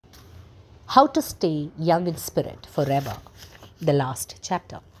How to Stay Young in Spirit Forever, the last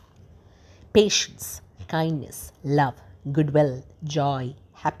chapter. Patience, kindness, love, goodwill, joy,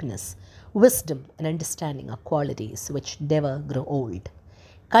 happiness, wisdom, and understanding are qualities which never grow old.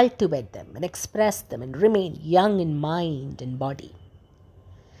 Cultivate them and express them and remain young in mind and body.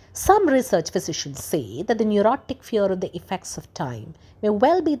 Some research physicians say that the neurotic fear of the effects of time may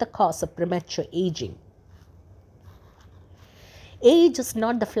well be the cause of premature aging. Age is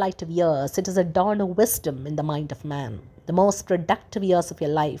not the flight of years, it is a dawn of wisdom in the mind of man. The most productive years of your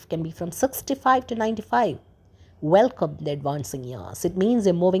life can be from 65 to 95. Welcome the advancing years. It means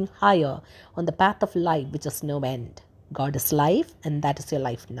you're moving higher on the path of life which has no end. God is life, and that is your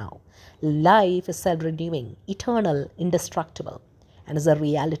life now. Life is self renewing, eternal, indestructible, and is a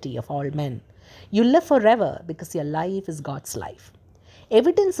reality of all men. You live forever because your life is God's life.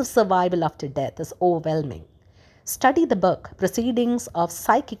 Evidence of survival after death is overwhelming. Study the book Proceedings of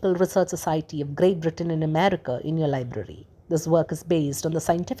Psychical Research Society of Great Britain and America in your library. This work is based on the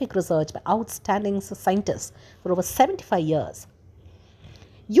scientific research by outstanding scientists for over 75 years.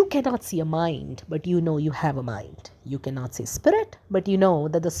 You cannot see a mind, but you know you have a mind. You cannot see spirit, but you know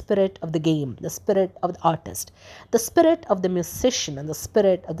that the spirit of the game, the spirit of the artist, the spirit of the musician, and the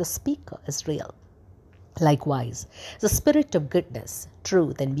spirit of the speaker is real. Likewise, the spirit of goodness,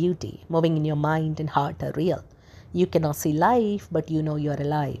 truth, and beauty moving in your mind and heart are real. You cannot see life, but you know you are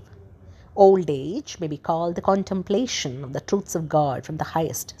alive. Old age may be called the contemplation of the truths of God from the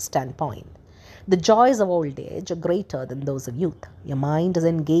highest standpoint. The joys of old age are greater than those of youth. Your mind is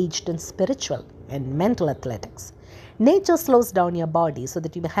engaged in spiritual and mental athletics. Nature slows down your body so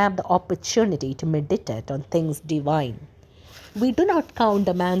that you may have the opportunity to meditate on things divine. We do not count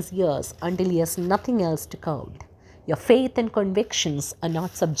a man's years until he has nothing else to count. Your faith and convictions are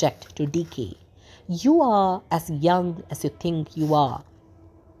not subject to decay. You are as young as you think you are.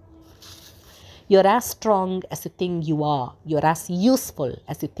 You're as strong as you think you are. You're as useful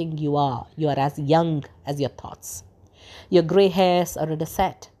as you think you are. You're as young as your thoughts. Your gray hairs are at a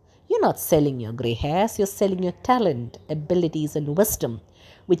set. You're not selling your gray hairs. You're selling your talent, abilities, and wisdom,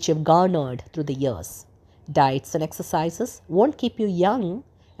 which you've garnered through the years. Diets and exercises won't keep you young.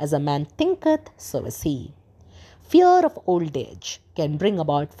 As a man thinketh, so is he. Fear of old age can bring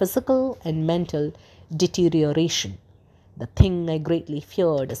about physical and mental deterioration. The thing I greatly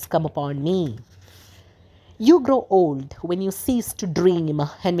feared has come upon me. You grow old when you cease to dream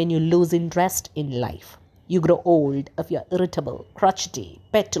and when you lose interest in life. You grow old if you're irritable, crotchety,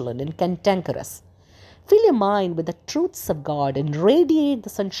 petulant, and cantankerous. Fill your mind with the truths of God and radiate the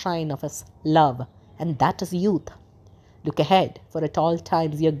sunshine of His love, and that is youth. Look ahead, for at all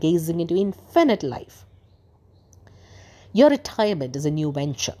times you're gazing into infinite life. Your retirement is a new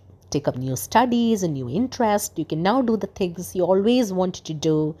venture. Take up new studies and new interests. You can now do the things you always wanted to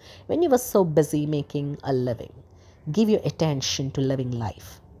do when you were so busy making a living. Give your attention to living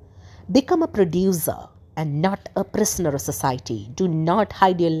life. Become a producer and not a prisoner of society. Do not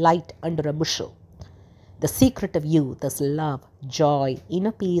hide your light under a bushel. The secret of youth is love, joy,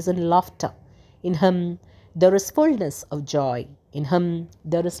 inner peace, and laughter. In Him there is fullness of joy. In Him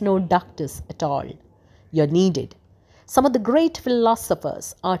there is no darkness at all. You're needed. Some of the great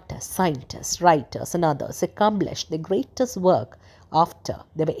philosophers, artists, scientists, writers, and others accomplished their greatest work after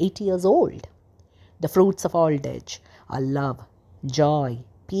they were 80 years old. The fruits of old age are love, joy,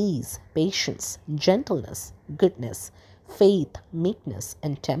 peace, patience, gentleness, goodness, faith, meekness,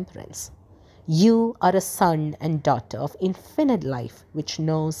 and temperance. You are a son and daughter of infinite life which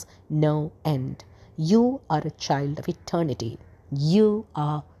knows no end. You are a child of eternity. You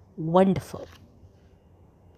are wonderful.